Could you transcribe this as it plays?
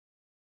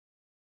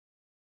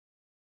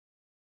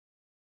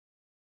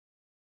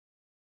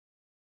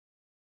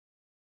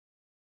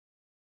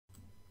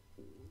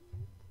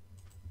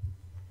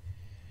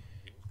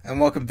And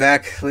welcome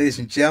back, ladies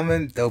and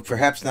gentlemen, though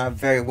perhaps not a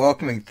very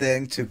welcoming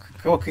thing to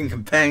Cooking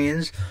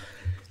Companions.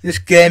 This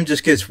game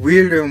just gets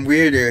weirder and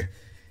weirder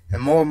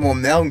and more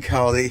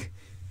melancholy.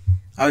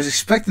 I was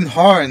expecting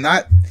horror,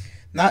 not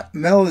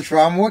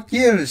melodrama. What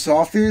gives?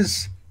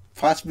 Authors?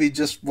 Possibly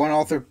just one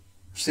author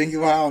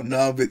singular, I don't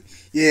know, but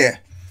yeah.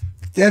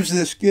 The devs of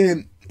this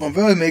game are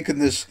really making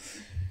this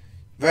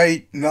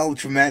very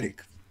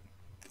melodramatic.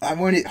 I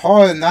wanted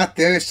horror, not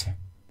this.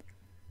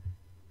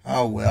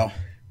 Oh well.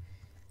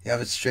 You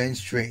have a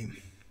strange dream.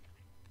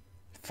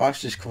 The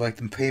fox is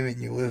collecting payment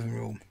in your living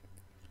room.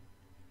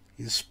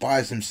 You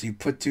despise him, so you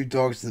put 2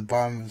 dogs at the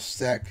bottom of the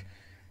stack,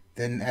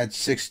 then add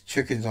 6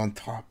 chickens on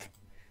top.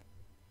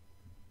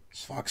 The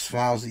fox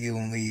smiles at you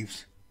and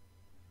leaves.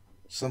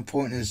 At some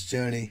point in his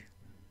journey,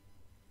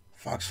 the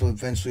fox will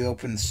eventually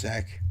open the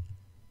sack.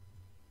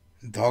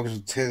 The dogs will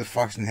tear the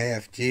fox in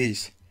half.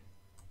 Jeez.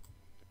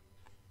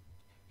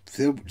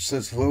 Filled with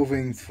such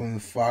loathing from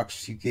the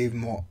fox, you gave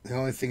him all the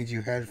only things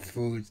you had for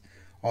food.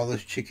 All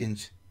those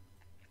chickens.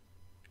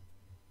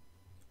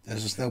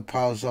 As the snow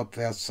piles up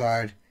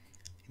outside,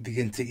 you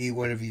begin to eat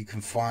whatever you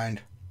can find.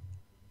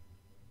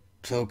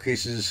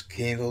 Pillowcases,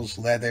 candles,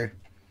 leather.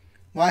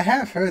 Well, I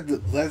have heard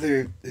that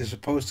leather is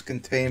supposed to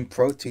contain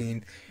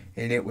protein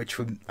in it, which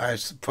would, I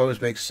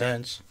suppose, make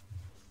sense.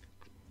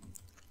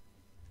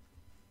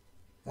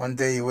 One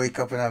day you wake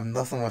up and have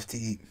nothing left to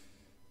eat.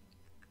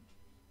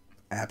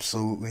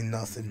 Absolutely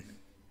nothing.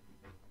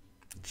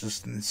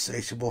 Just an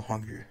insatiable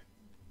hunger.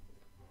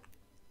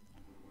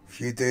 A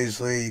few days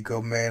later, you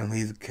go mad and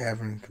leave the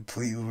cavern,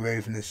 completely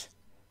ravenous.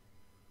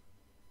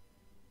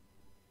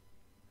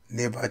 A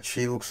nearby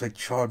tree looks like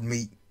charred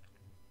meat.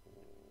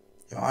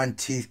 Your iron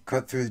teeth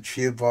cut through the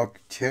tree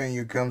bark, tearing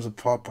your gums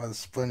apart by the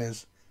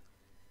splinters.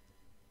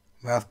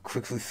 Mouth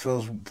quickly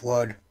fills with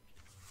blood.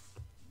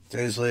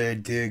 Days later, a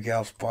deer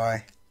gallops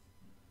by.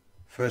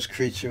 First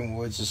creature in the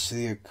woods to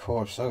see a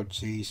corpse. Oh,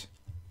 jeez.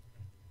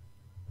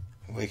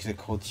 Awake in a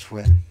cold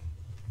sweat.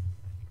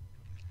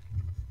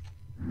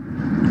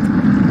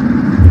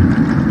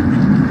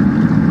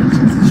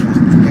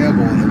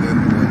 Terrible in the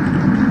living room.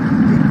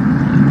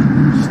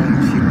 Some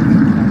people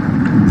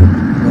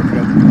woke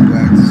up and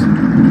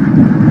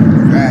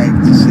rag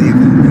to save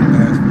them from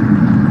that.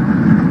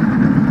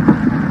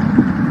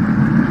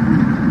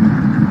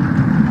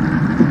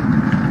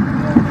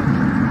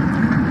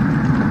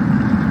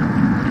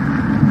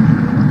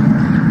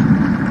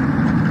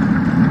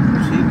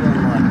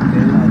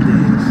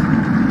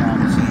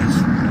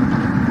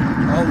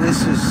 All this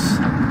is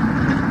a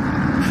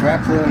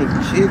crap load of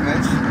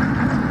achievements.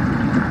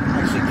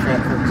 Actually,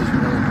 crap load doesn't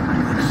really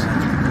make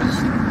sense because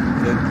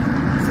the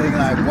thing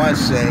I want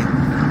to say,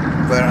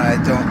 but I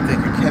don't think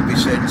it can be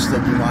said and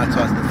still be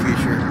monetized in the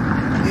future,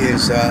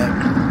 is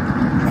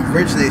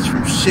originates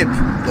from ship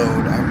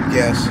load, I would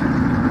guess.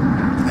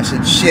 I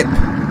said ship.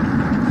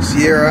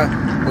 Sierra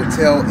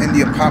Hotel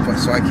India Papa,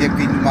 so I can't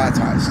be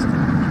monetized.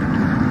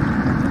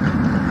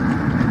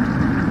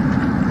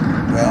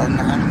 Well,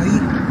 Nami,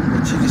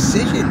 what's your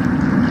decision?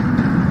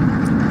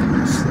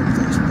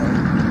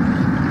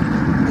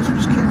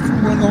 Just came from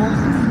one of the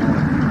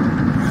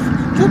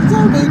kept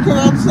telling me to go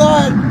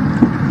outside.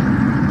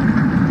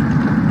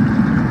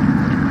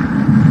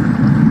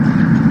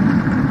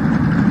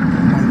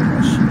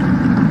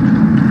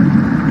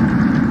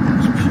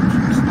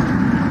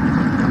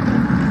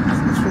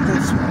 That's what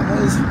that smell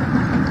was.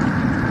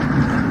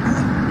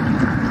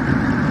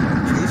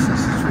 Jesus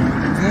is wrong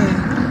again.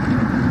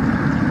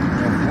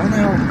 I have 1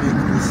 hour to make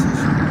a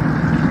decision.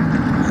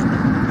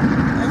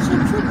 That's so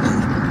tricky.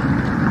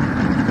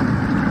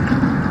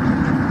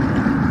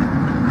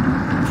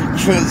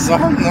 Because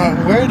I'm not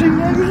waiting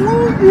any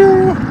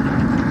longer.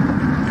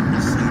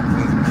 Sleep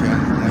with a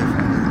candy knife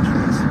on the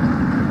dress.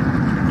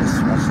 Just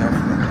watch out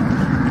for that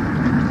knife.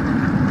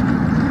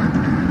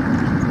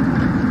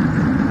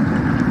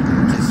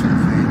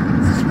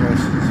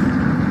 Disperses.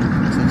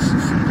 Takes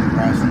some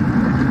rising.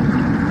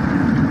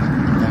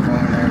 I'm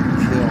going there to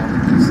kill.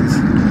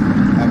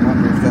 I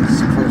wonder if that's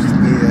supposed to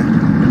be the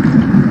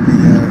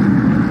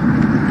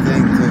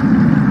thing to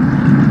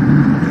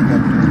make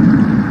up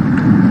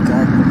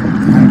dark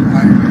kind of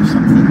iron or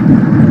something.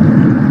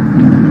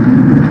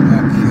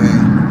 Okay.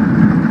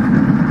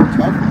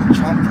 Talking about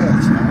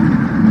trumpets, huh?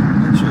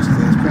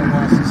 Interesting. It's been a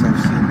while since I've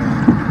seen them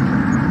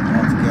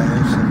all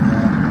together, so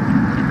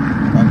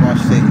my boss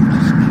said you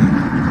just keep.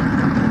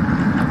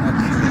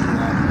 Okay,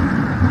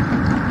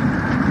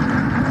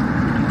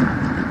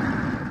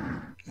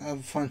 I'll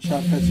have fun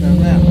trumpets right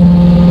now.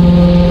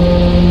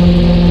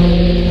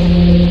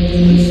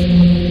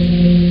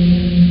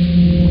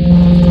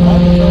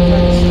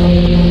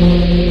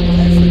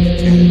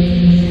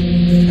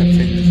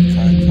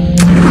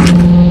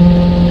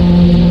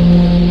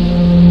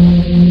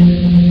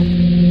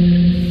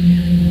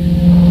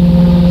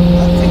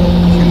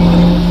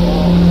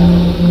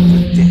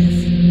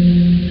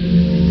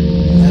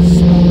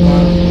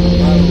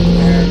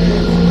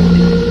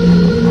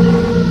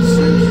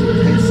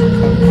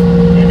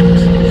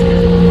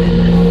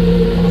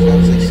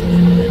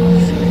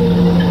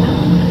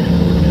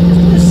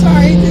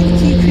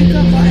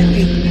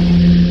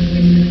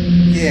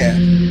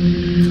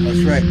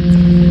 That's right.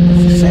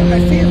 Let's just say my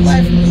favorite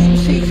line from William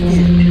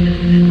Shakespeare.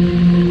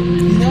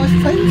 You know his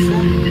play this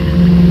song?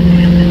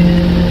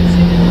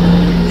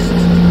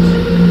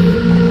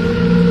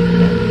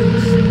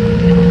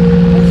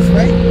 That's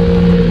right.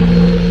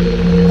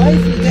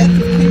 Life and Death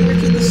of King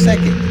Richard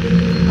II.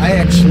 I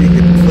actually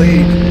had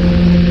played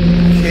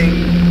King.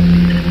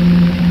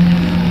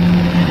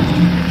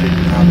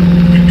 I'm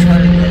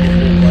trying to remember who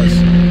it was.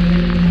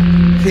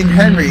 King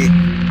Henry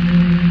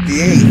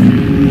VIII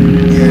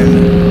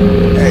in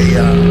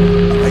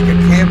like a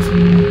camp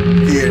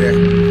theater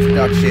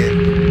production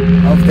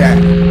of that.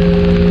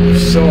 It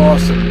was so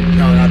awesome.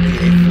 No, not the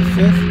 8th, the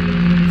 5th.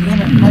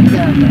 Damn it, I got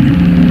that.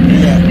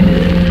 Yeah.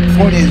 The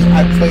point is,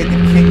 I played the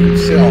king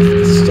himself,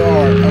 the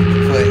star of the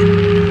play.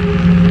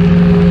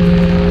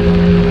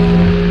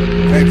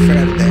 Great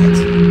fan of that.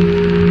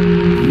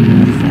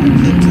 Before I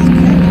came to the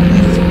camp, I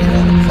went to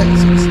all the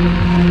places.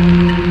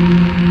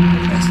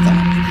 I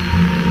stopped.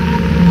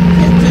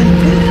 Can't turn the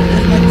page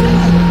with my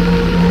time.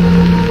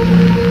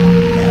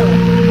 Hell,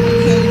 I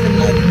can't even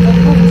let it go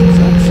home to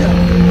some show.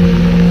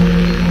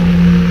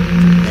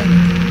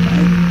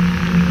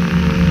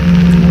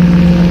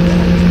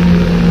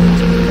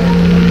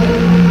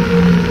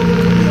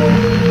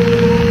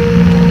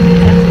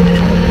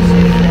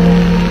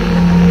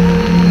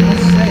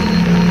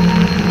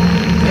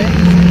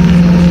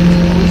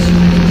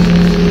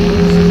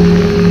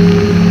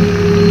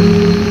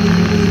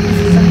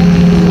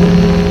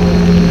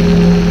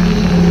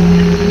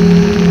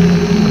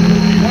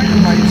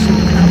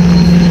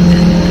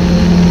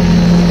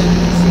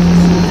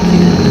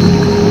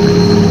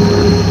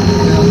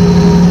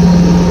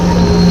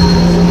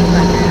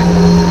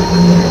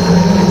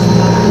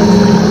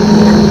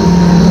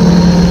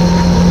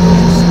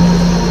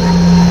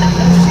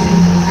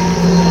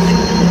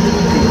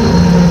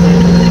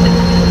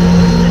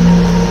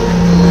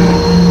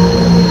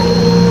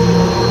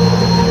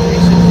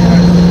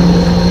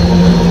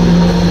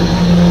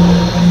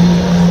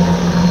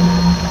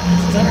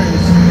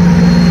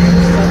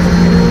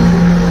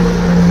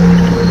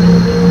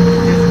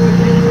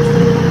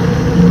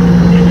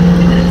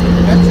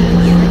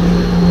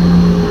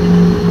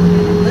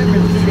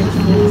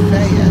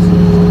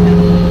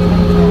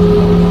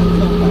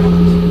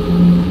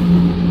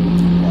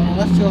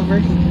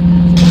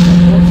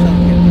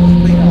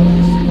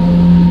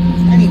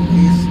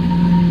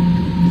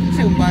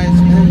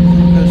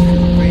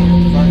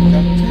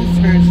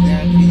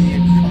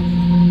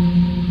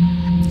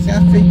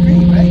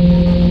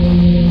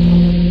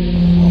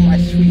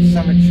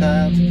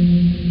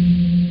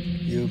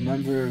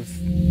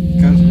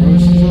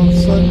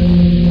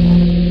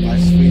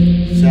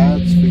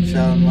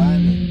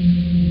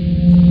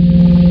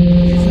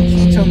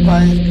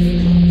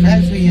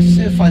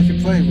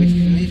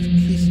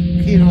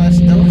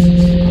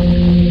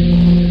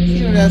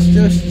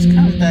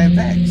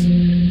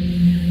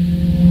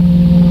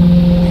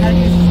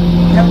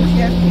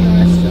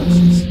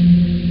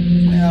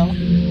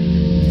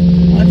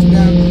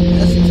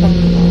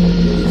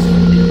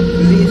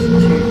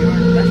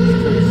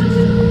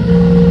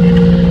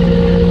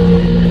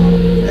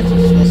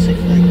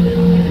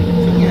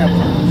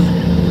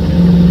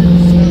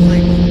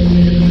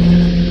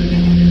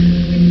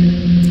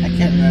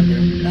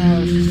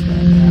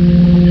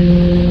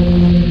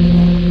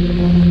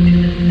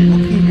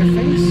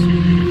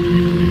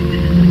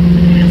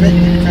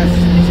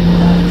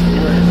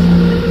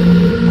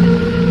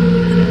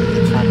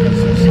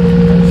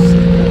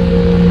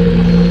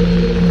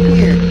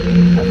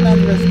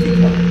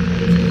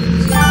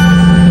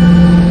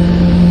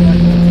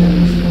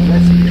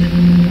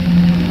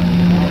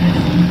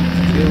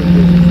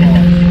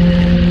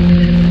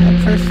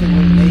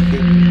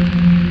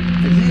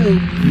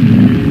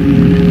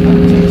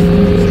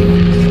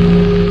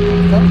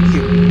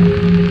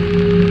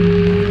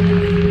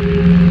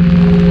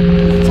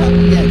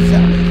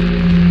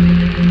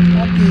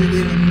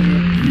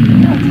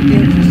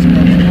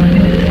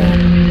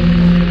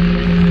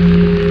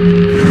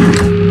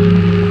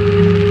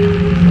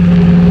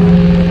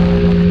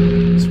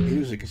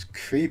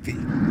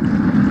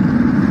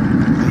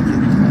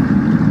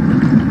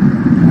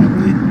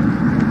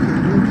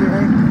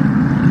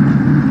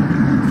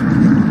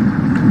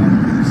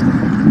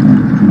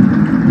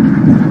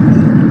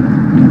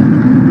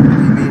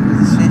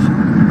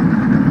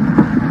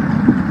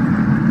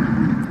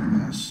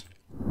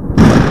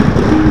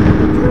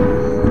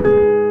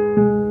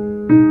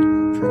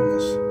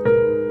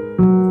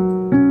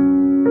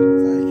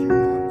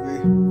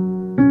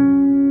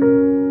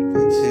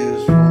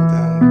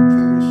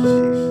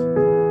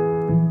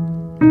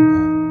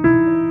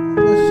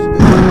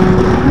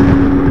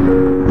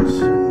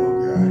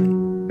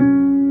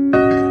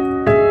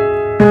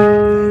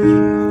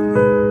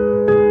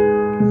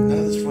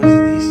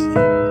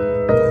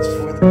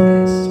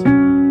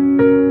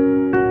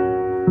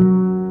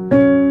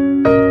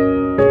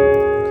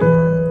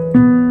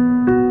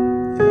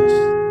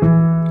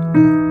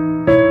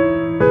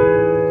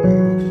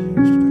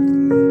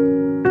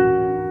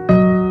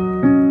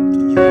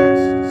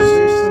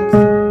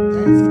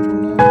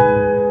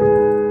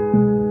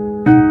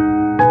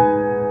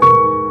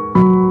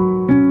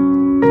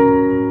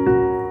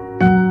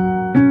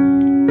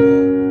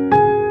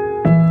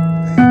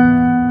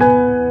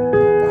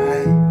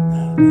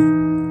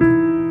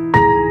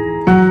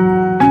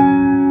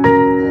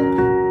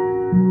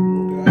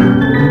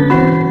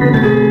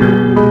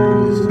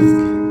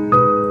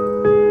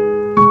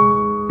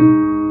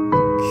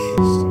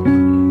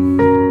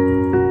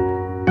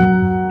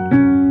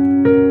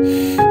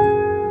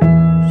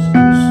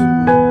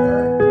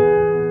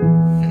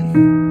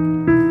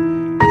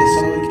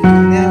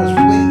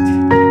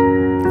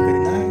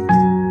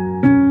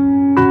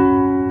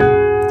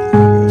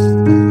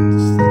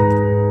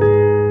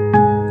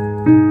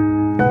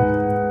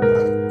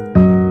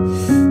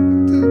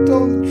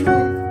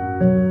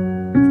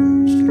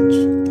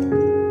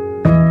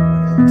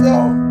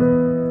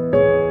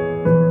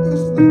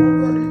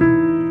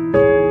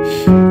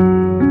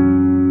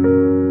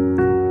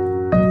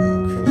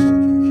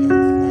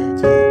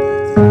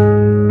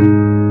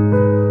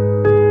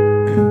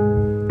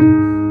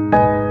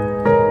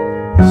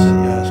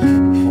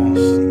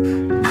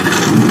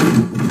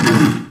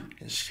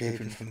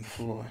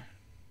 floor.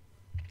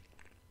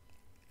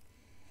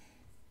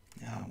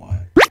 Now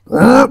what?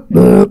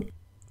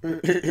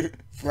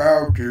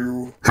 Found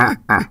you.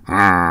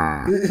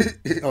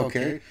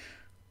 Okay.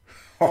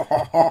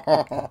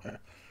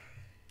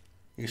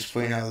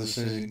 Explain how this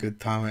isn't a good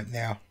time right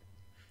now.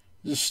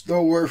 Just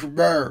nowhere from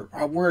there.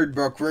 I'm worried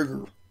about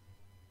Gregor.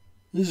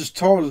 He's as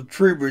tall as a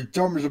tree, but he's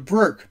dumb as a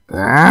brick.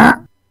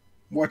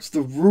 What's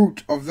the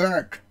root of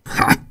that?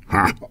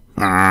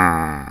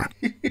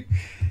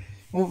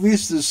 Well, at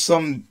least there's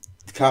some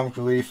comic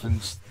relief in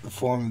the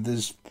form of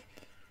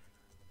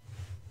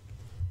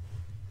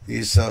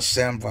these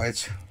sound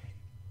bites.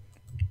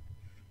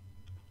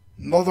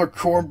 Another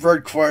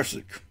cornbread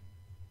classic.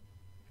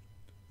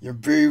 You're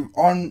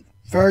being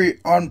very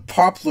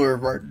unpopular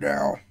right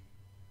now.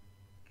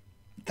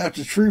 That's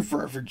a tree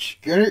reference.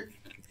 Get it?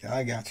 Yeah,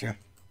 I got you.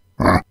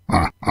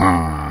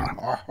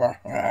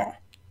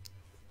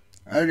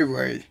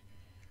 Anyway,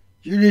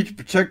 you need to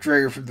protect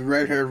Gregor from the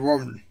red-haired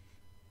woman.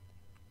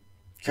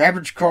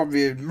 Cabbage called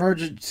me an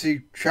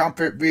emergency chomp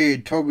at me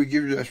and told me to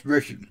give you this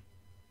mission.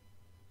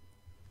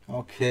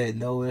 Okay,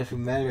 no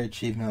matter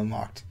achievement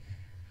unlocked.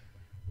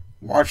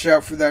 Watch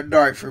out for that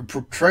knife and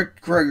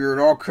protect Gregor at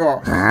all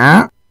costs.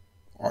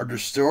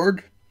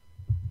 Understood?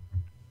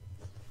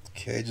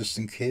 Okay, just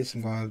in case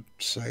I'm gonna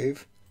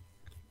save.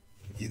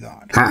 You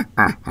nod.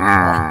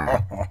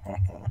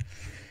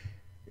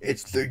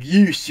 It's the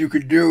least you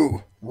can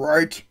do,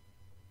 right?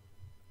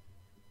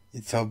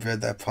 You tell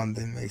Brad that pun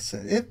didn't make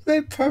sense. It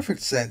made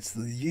perfect sense.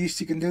 The least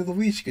you can do, the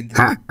least you can do.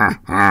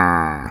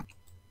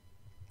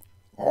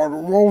 On the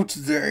roll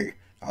today.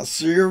 I'll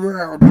see you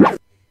around.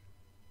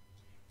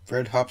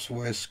 Fred hops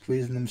away,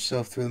 squeezing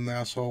himself through the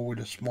mouse hole with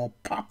a small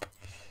pop.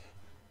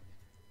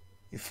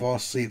 You fall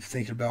asleep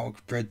thinking about what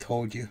Fred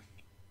told you.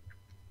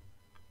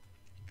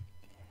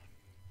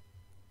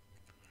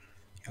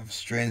 You have a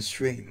strange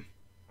dream.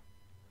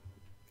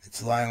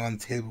 It's lying on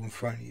the table in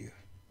front of you.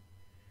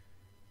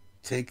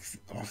 Take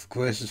off the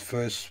glasses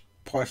first,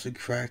 partially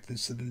cracked, and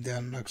sit them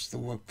down next to the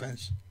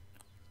workbench.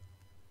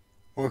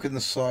 Working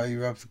the saw,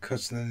 you wrap the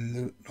cuts in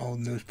an old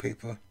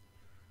newspaper.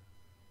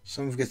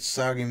 Some of it gets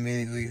soggy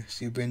immediately,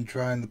 so you've been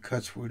drying the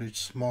cuts with a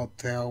small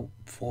towel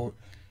for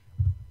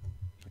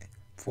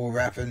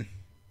wrapping.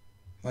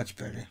 Much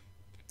better.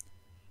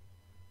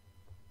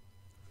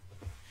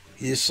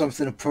 You hear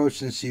something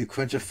approaching, so you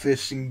clench a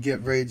fist and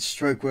get ready to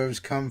strike whatever's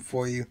coming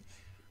for you.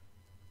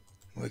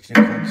 Waking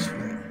up on the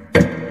street.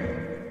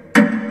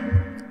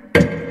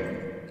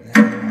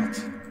 Now what?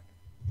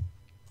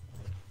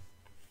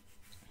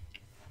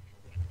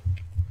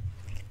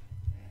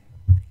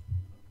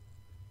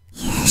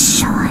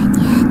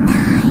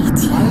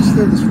 Why is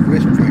there this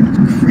whispering?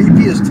 It's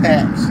creepy as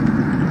tags.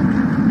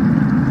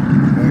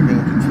 We're in a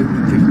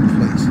completely different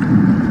place.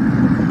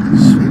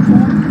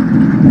 Sleepwalk?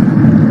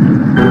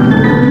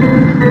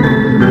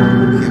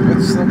 Okay,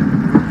 what's the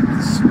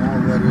small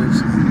letters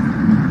in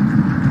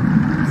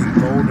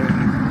golden,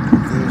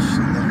 this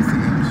and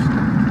everything else?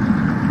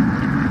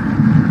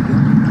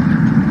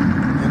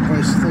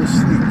 Everybody's still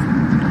asleep.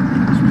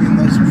 It's be a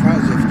nice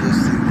surprise if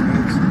just the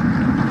kids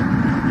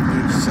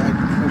decide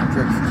to cook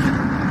breakfast.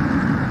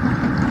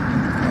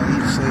 I'll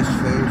eat sliced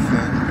favorite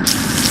fan.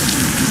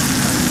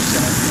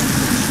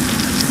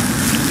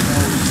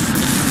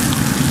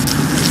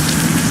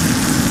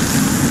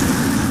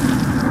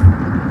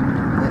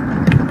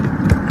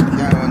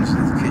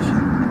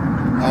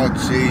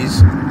 Jeez.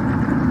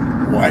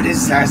 What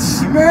is that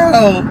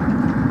smell?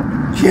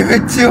 Give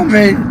it to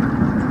me!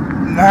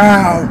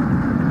 Now!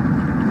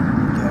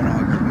 Don't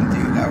argue with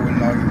dude. I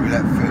wouldn't argue with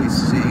that face.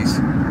 Jeez.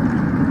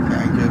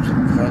 Can't get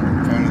some front of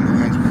the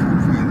hands before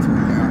putting into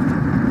her mouth.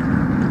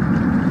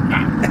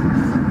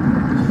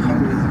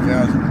 Hungry as the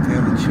vows and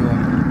tail of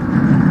chewing.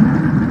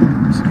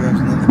 She grabs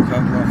another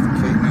cover off the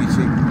plate and eats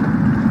it.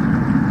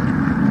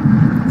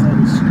 It's all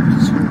this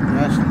super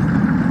rational.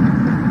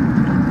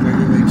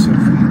 Regulates up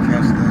from the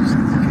cast legs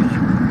into the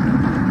kitchen.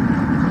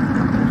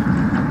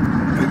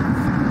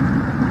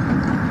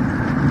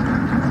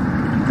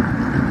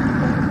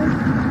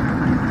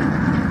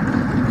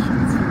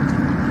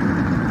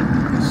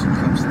 This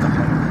comes to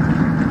hunger.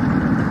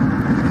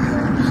 They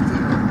always do.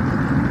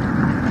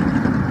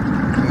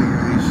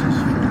 Variations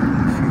from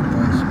a few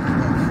bites of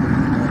crab food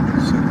and one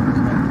second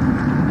cup.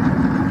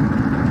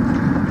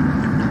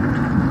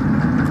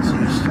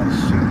 Tears start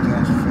shooting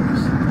down his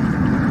face and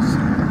making a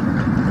sound.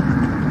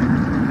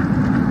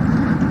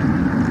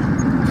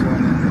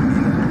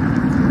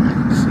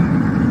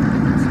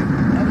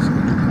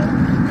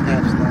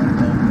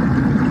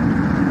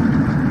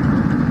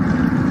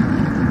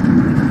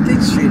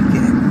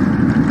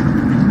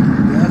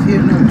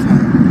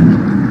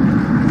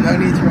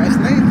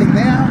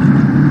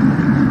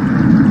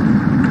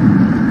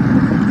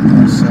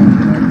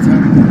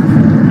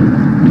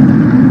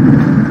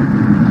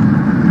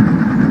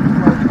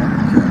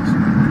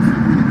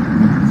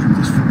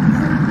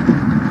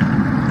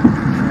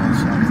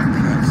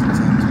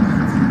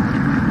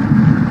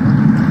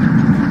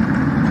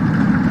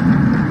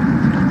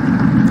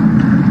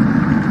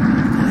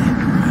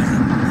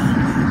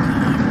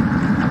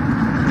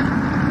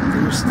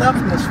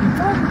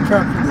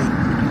 properly.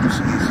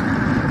 Jeez.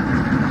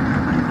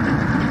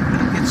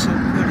 You get so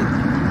good at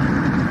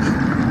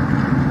eating.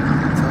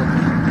 Tell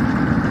me.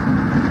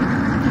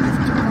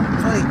 Lift up one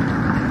plate.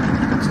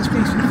 It just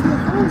makes me feel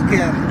whole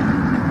again.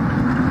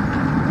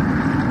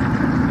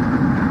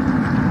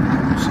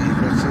 Jeez,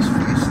 what's this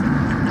face?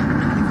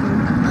 Even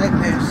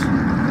nightmares.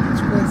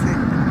 It's worth it.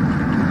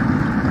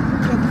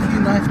 Took a few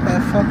nights by a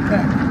fuck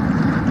back.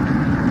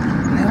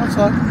 Now it's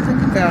all I can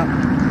think about.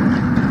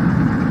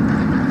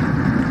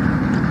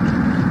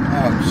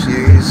 Oh,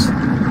 jeez.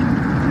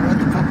 What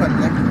the fuck on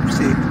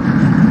necropsy?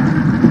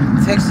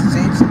 Text is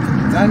ancient. The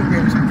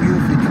diagrams are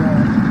beautifully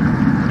drawn.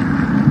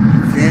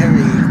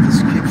 Very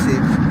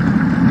descriptive.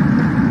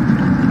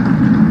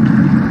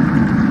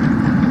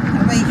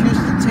 How many years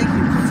did it take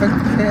you to perfect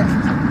the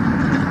craft?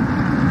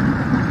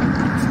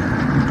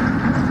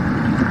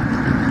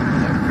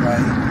 Yeah,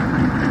 right.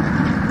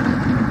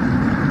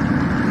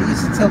 I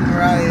used to tell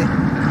Mariah,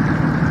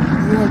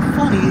 you weren't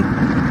funny,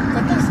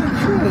 but that's not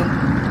true.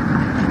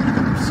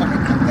 Sorry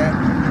about that.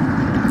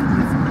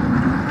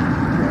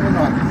 Growing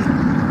on me.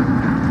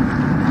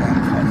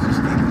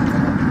 Just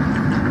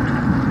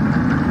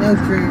no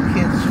Trigger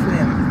can't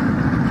swim,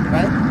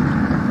 right?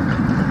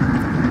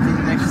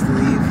 Being next to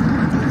leave,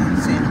 didn't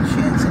stand a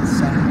chance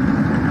outside.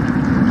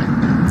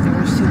 They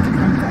were still to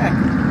come back,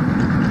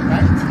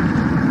 right?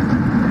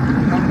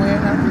 One way or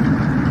another.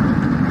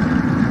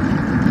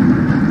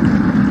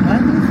 Why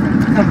do you want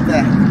to come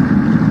back?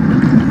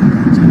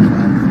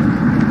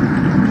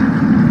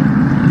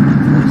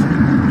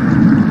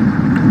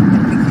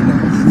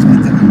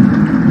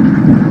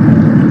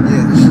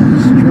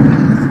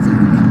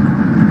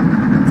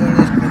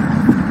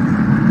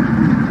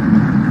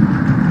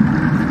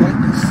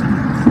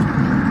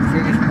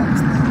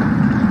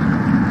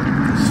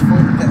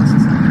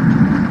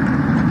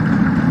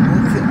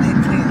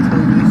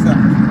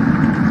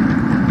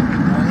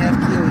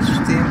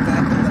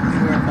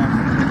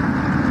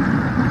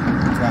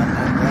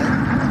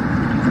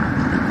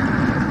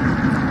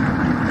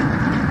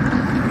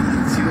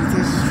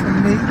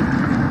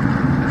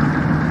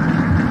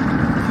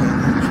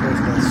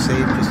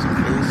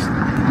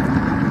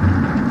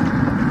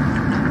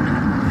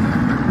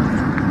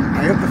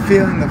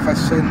 Feeling that if I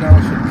said no,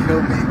 it would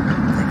kill me,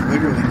 like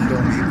literally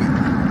kill me, but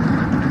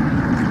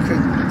I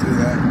couldn't do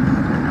that.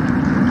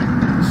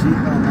 See,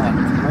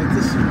 unlocked. Like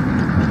this.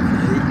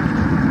 Okay.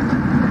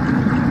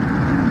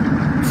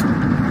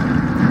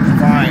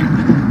 Fine.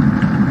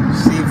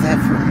 Save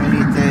that for a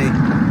rainy day.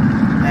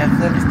 I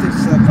have everything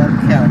set up on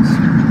the couch.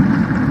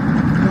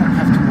 You don't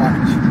have to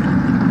watch.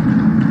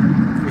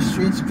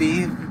 Restraints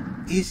be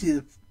easy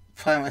to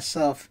apply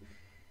myself.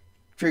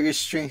 Trigger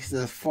strength to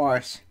the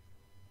farce.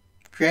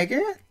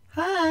 Gregor?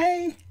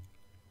 Hi!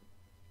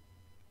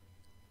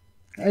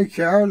 Hey,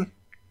 Carol.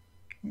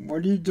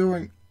 What are you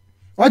doing?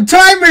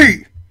 Untie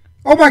me!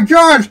 Oh my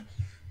god!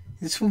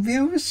 This will be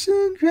over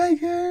soon,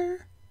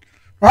 Gregor.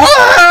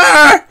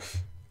 Ah!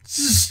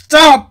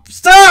 Stop!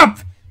 Stop!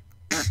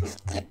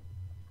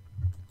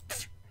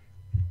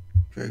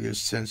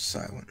 Gregor's turned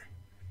silent.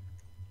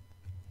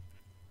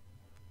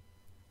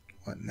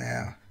 What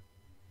now?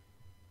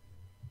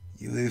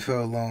 You leave her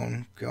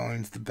alone, go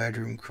into the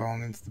bedroom,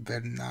 crawling into the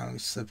bed, and not only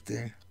slip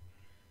there.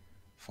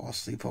 Fall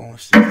asleep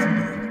almost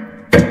instantly.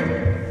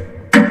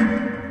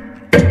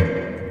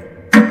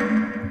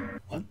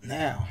 What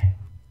now?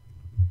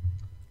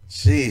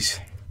 Jeez.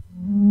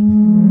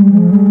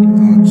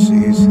 Oh,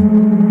 jeez.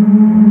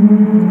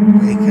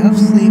 Wake up,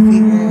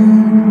 sleepyhead.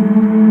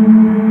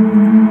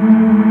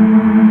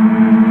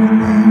 What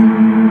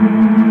now?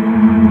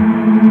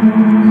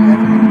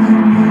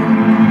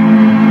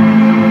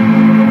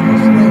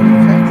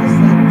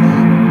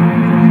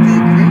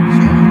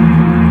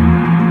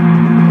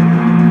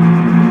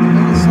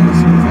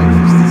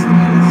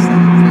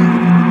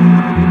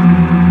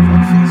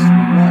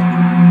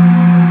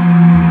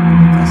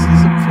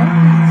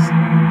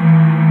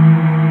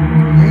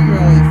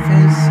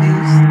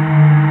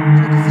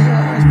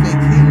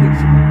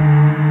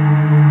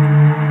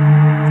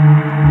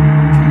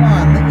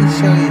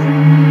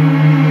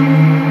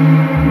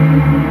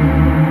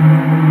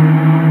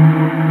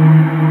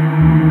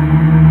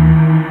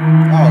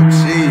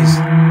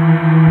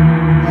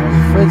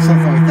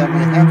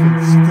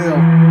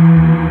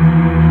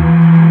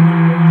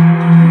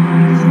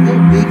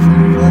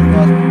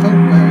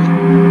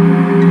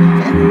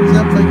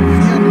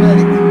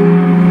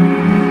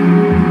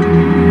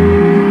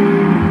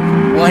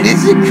 What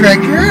is it,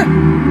 Gregor?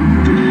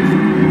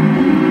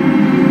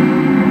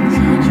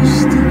 God, you're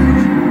stupid.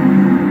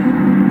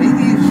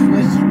 Maybe it's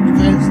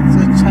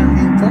the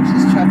Chinese books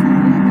is chopping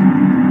wood.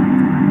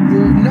 You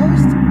have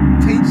noticed the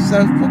pages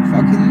of the book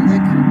fucking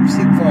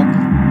necropsy book.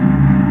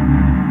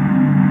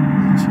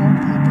 What are you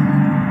talking about?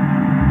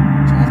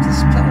 Do I have to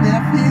spell it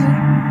out for you?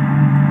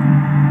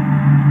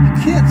 You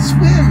can't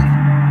swim.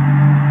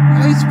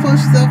 How are you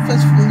supposed to help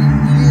us when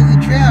you're near the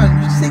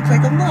drown? You sink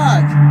like a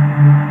log.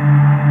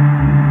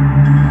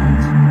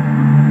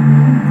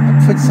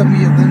 Put some of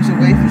your limbs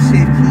away for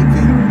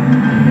safekeeping.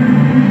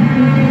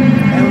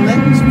 And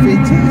lemons pretty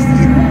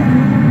tasty, huh?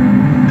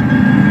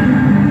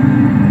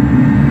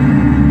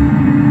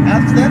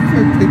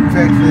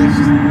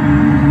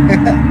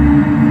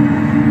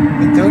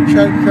 And don't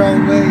try to crawl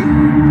away.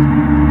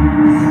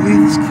 You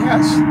leave this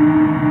couch.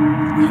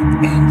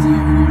 And you.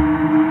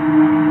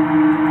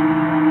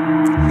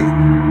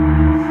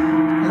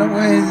 I don't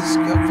want this to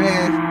go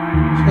bad.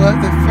 We'll have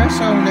the fresh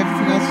home and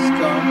everything else is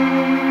gone.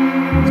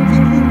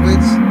 Speaking of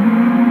which,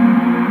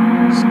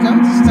 Scott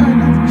is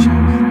starting out the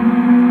joke.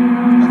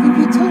 I think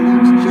he told him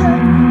to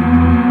Jack.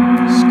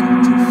 It's gone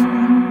too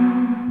far.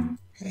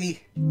 Hey.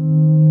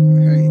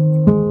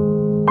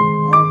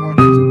 All I want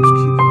to do is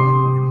keep on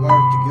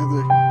alive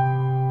together.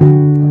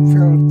 I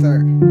failed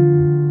there.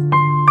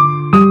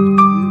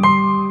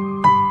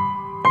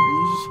 Are you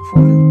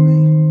disappointed with me?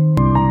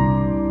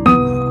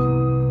 No.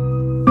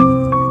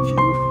 Thank you.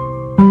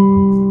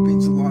 That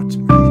means a lot to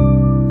me.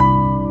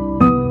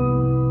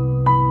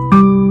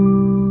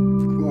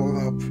 Growing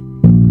up,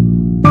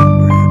 my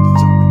had to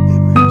tell me to be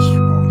really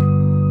strong.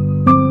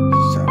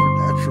 Just happen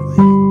naturally.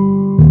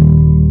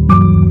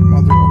 My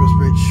mother always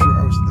made sure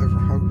I was never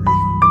hungry.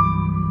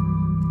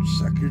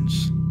 Seconds,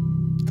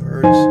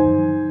 thirds,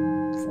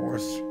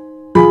 fourths.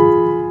 I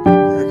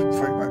could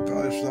fight my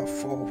belly was not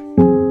full.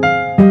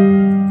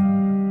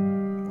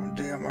 One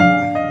day on my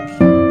way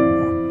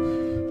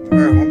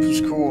home from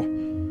school,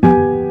 I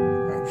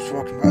was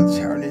walking by the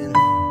town inn.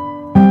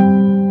 I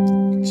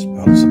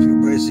smelled something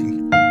amazing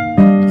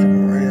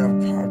coming right out of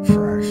a pile of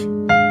trash.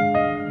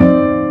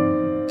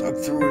 Dug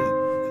through it,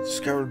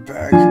 discovered a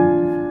bag,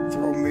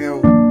 threw a meal,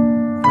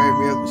 away a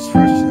meal that was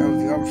fresh out of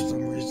the oven for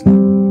some reason.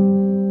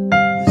 At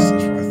least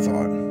that's what I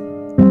thought.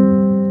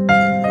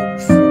 Came out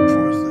with food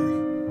poisoning.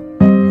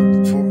 Hugged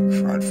the toilet,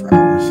 cried for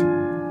hours.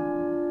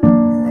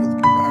 One of the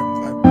black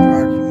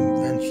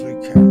eventually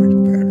carried me to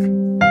bed.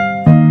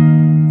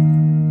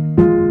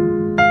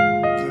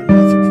 Learned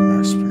nothing from my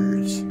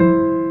experience.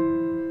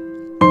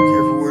 Like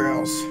everywhere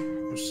else, I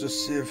was just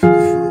sieve for the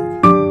fruit.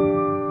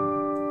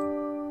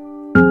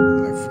 I'll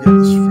never forget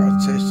this foul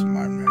taste in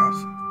my mouth.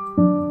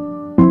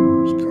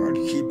 It's going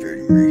to keep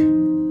eating me.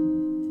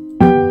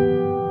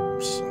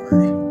 I'm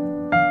sorry.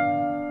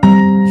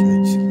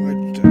 JT led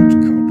to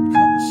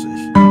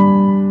conversation.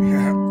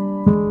 Yeah.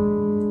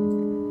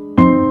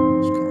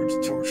 It's going to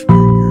torture me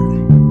again.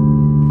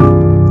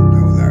 You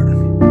know that,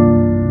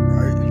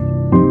 right?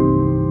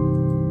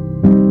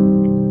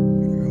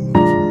 Your lips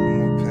a little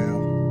more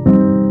pale.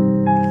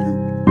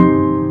 You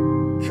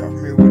cover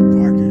me with a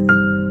blanket.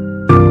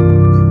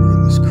 Never in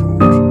this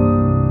cold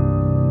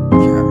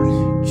cabin.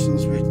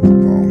 Chills me to the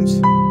bones.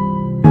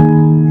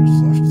 What's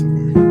left of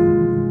them?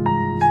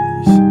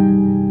 Please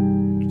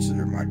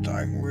consider my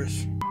dying wish.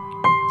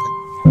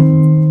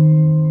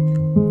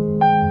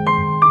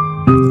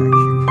 Thank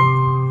you.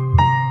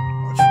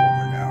 Much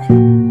warmer now.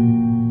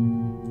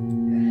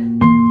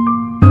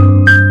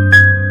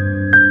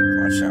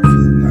 Watch out for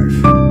the knife,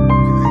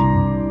 okay?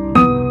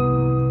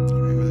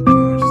 Remember the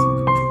peanuts, look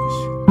at peace.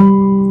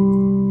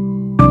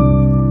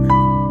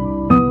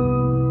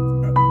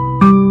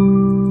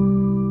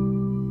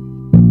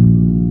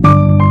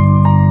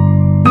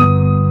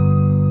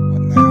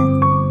 What now?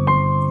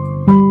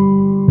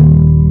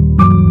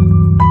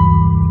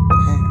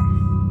 Damn.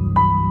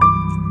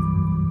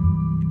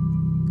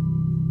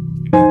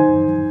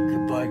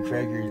 Goodbye,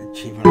 Gregory.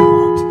 Achievement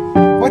unlocked.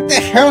 What the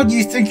hell do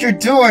you think you're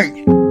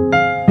doing?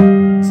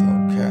 So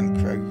Ken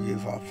Craig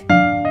gave up.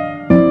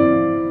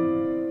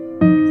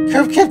 Could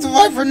have kept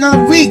alive for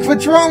another week.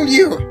 What's wrong with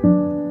you?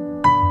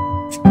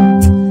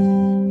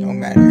 No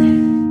matter.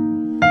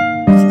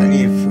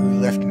 Plenty of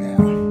food left now.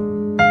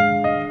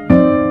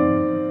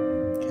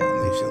 Ken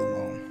leaves you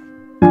alone.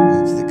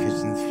 Head to the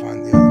kitchen to find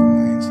the other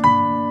remains.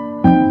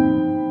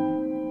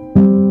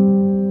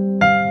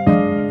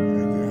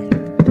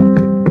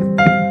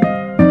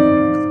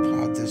 The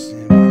pod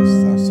Disney mind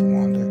starts to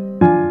wander.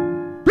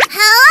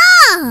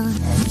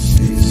 Oh,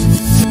 jeez.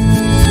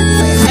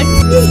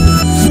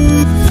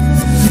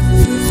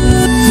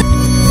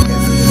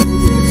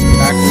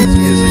 Backwards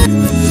music.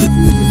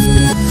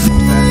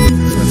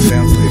 That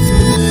sounds like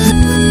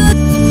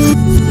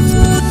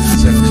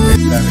Seven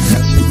Space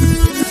Navigation.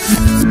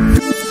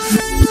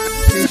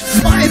 It's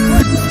 5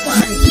 versus 5.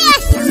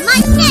 Yes, my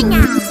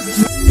nana.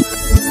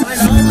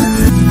 Right on.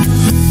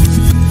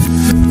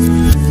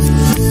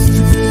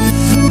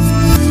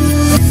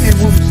 And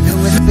we'll still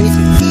with the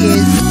basic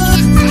kids.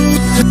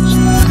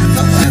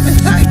 But what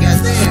happens I got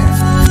there?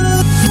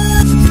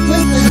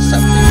 Wait, there's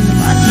something in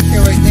my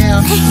here right now.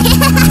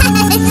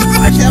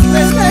 Watch out for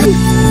that knife.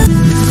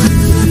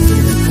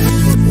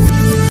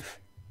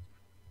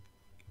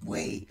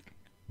 Wait.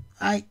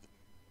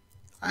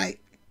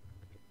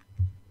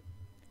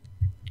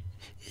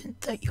 Isn't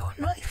that your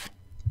knife?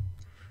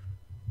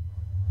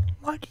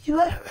 Why did you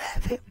let her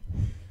have it?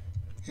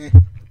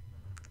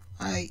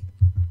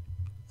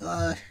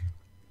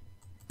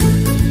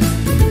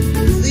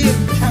 Leave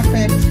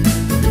comment.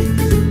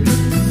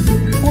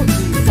 Important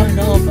you find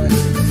all of us.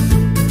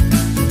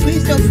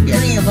 Please don't forget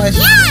any of us.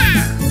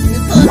 Yeah!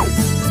 Goodbye.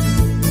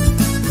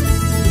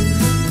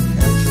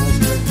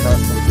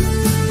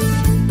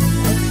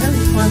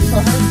 I'm so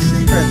hard to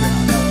sleep right now,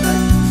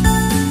 right?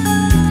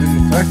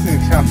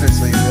 Collecting trumpets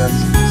like this.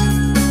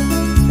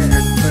 Can't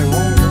hurt to play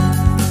one with them,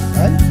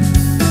 right?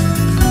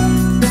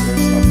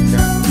 There's up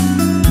down.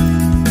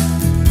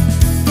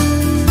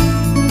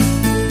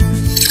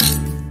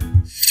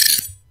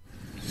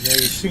 Yeah,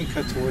 you soon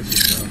cut towards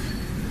yourself.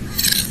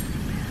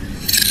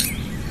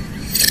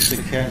 The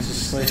cat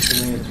just sliced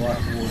away a block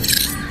of wood.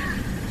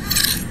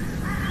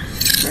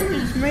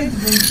 It's made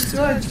from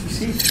studs for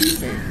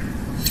safekeeping.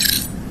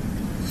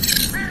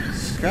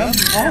 Scrub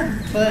all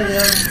but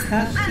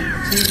constant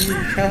TV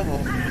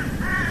trouble.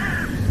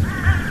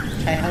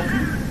 Can I help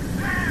you?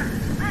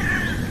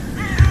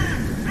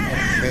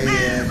 Okay,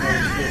 yeah, I'm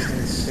supposed to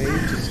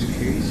save just in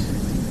case.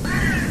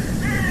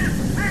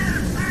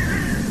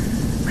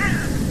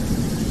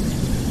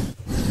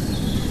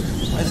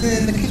 What's it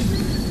in the kitchen?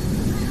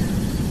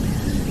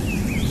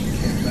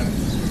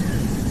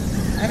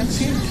 I haven't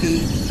seen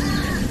Kate.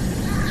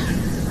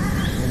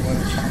 They want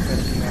to chop it,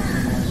 you know.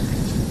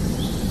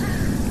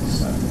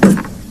 So.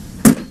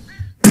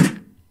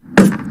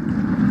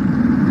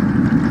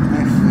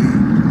 Actually,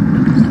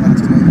 there's not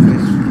too many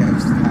places for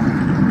cats to hide.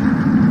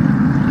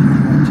 You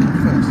want to check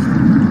first.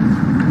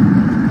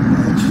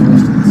 The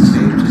choice to the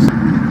stages.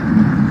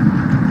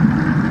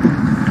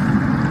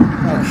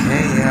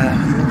 Okay, you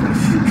open a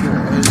few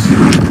drawers.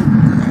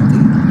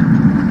 Empty.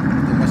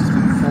 There must have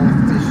been 4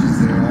 dishes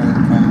there all in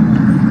common.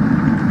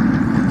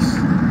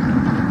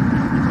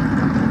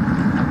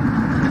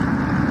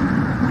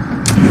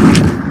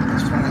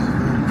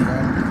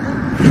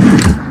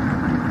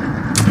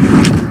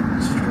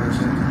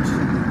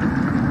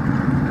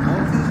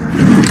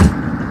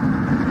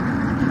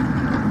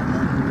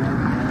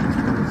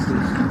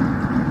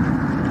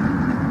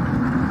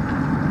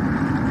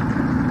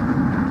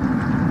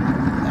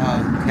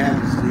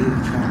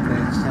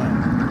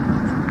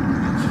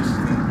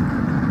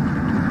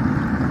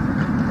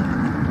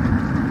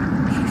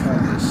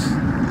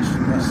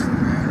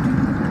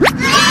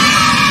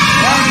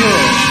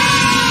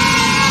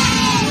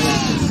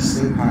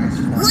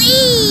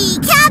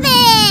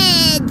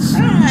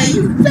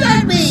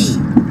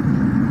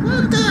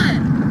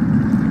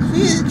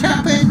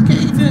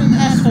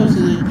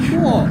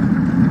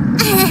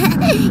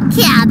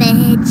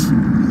 Cabbage.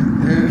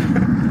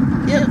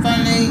 Can't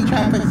find any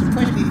trumpets to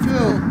push me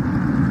through,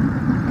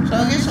 so I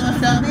guess I'll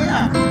shut me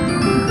up.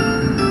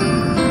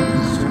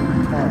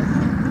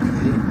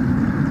 Okay.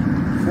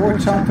 4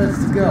 trumpets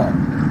to go.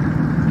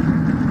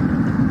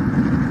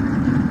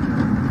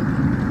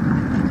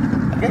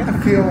 I get the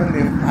feeling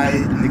if I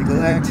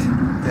neglect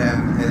them,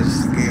 as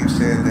the game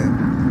said, that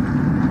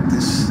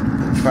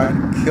they'll try to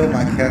kill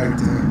my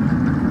character.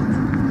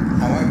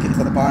 I want to get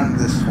to the bottom of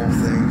this whole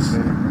thing,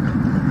 so.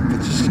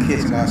 Just in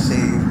case I'll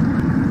save.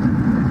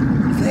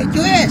 Glad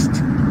you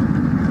asked.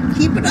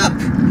 Keep it up.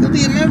 You'll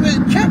be a member of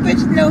the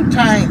trumpets in no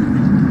time.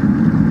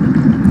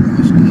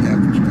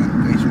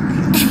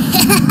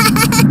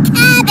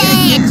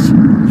 Cabbage. It's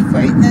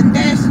fighting the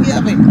nasty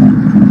oven.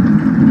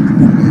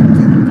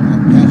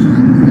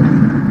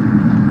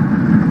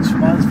 This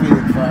reminds me of,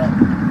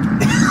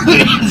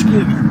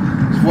 excuse me,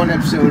 there's one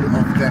episode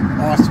of that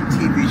awesome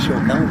TV show,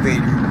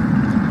 Elevator,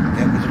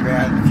 that was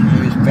around a few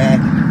years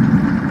back.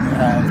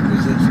 It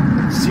was a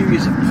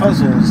series of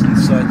puzzles and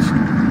such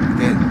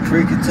that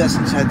 3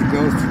 contestants had to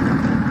go through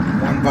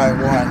one by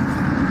one.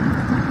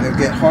 They would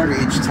get harder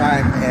each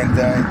time, and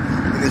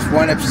in this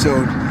one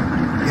episode,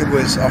 it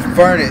was a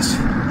furnace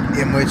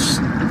in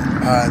which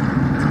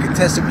the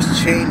contestant was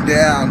chained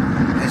down,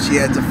 and she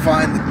had to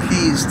find the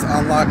keys to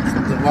unlock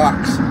the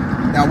locks.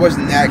 Now, it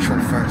wasn't an actual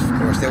furnace, of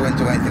course. They wouldn't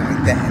do anything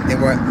like that. They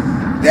weren't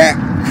that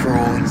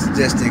cruel and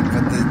sadistic,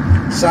 but the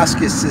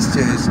Saskia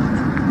sisters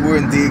were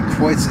indeed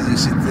quite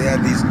sadistic. They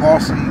had these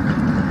awesome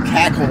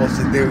cackles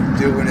that they would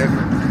do whenever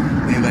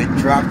they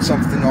dropped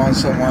something on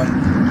someone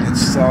and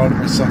stalled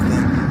them or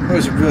something. It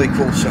was a really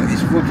cool show. You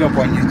should look it up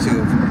on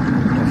YouTube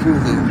or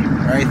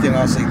Hulu or anything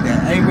else like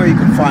that. Anywhere you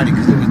can find it,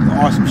 because it was an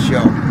awesome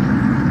show.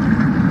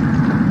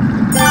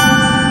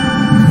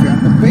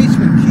 Found the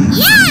basement key.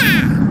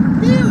 Yeah!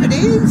 There it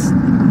is.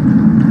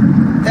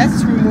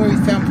 That's the room where we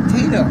found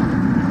Potato.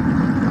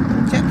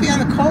 Check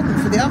behind the cauldron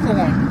for the other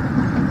one.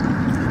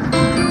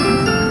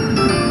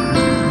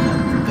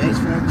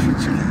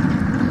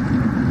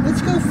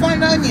 Let's go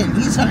find Onion.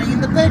 He's hiding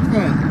in the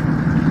bedroom.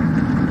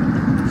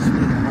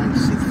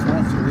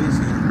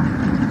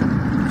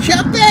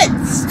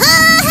 Trumpets!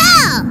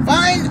 Ho-ho!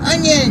 Find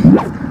Onion!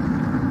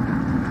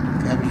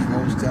 Cabbage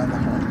rolls down the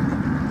hall.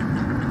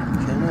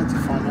 Can't wait to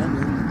find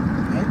Onion.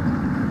 Okay?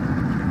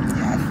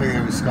 Yeah, I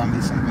figured it was going to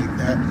be something like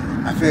that.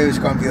 I figured it was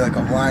going to be like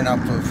a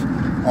lineup of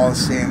all the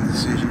same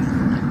decision.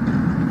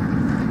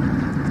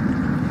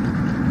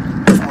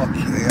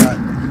 Okay,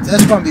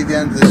 that's going to be the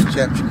end of this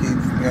chapter. Keep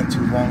going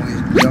too long.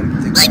 We don't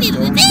think Let me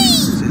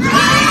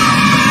be!